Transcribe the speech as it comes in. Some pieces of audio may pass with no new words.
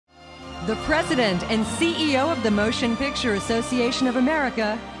the President and CEO of the Motion Picture Association of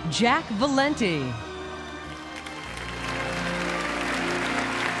America, Jack Valenti.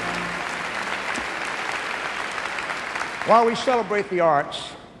 While we celebrate the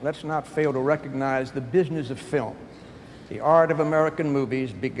arts, let's not fail to recognize the business of film. The art of American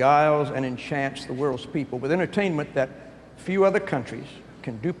movies beguiles and enchants the world's people with entertainment that few other countries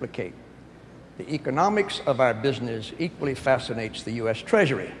can duplicate. The economics of our business equally fascinates the U.S.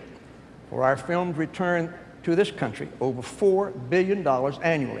 Treasury, for our films return to this country over $4 billion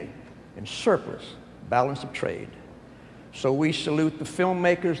annually in surplus balance of trade. So we salute the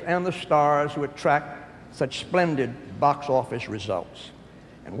filmmakers and the stars who attract such splendid box office results.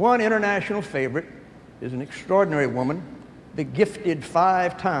 And one international favorite is an extraordinary woman, the gifted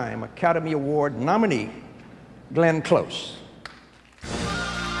 5-time Academy Award nominee, Glenn Close.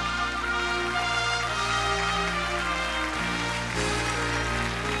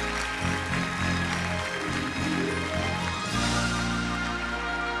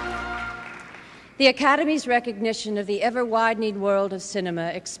 The Academy's recognition of the ever-widening world of cinema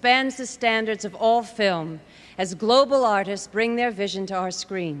expands the standards of all film as global artists bring their vision to our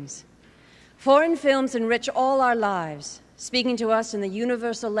screens. Foreign films enrich all our lives, speaking to us in the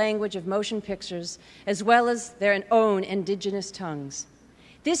universal language of motion pictures, as well as their own indigenous tongues.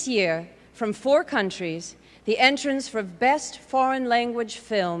 This year, from 4 countries, the entrants for Best Foreign Language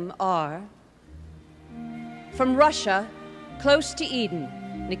Film are: from Russia, Close to Eden,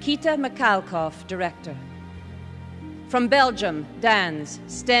 Nikita Mikhalkov, director. From Belgium, Dans,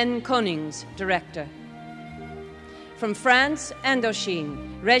 Sten Konings, director. From France,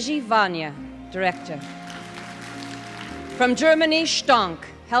 Indochine, Régis Wargnier, director. From Germany, Stonk,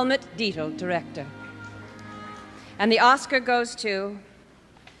 Helmut Dietl, director. And the Oscar goes to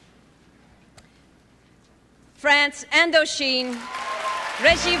France, Indochine,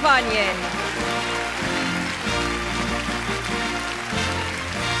 Régis Wargnier.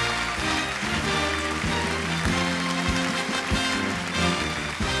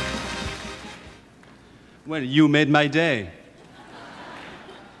 Well, you made my day.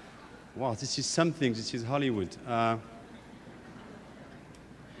 Wow, this is something. This is Hollywood.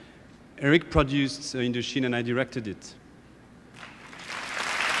 Eric produced Indochine and I directed it.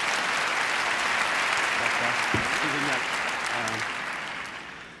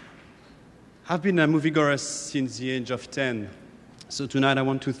 I've been a moviegoer since the age of 10. So tonight I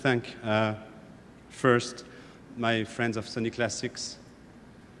want to thank first my friends of Sony Classics,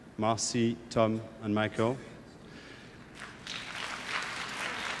 Marcy, Tom, and Michael.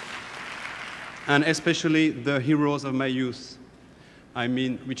 And especially the heroes of my youth. I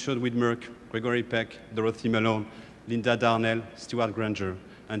mean Richard Widmark, Gregory Peck, Dorothy Malone, Linda Darnell, Stuart Granger,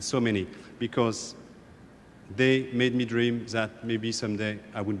 and so many, because they made me dream that maybe someday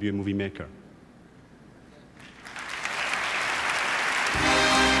I would be a movie maker.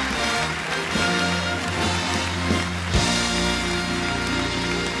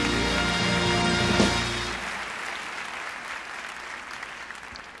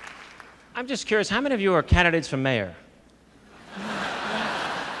 I'm just curious, how many of you are candidates for mayor?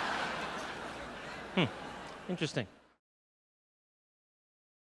 Interesting.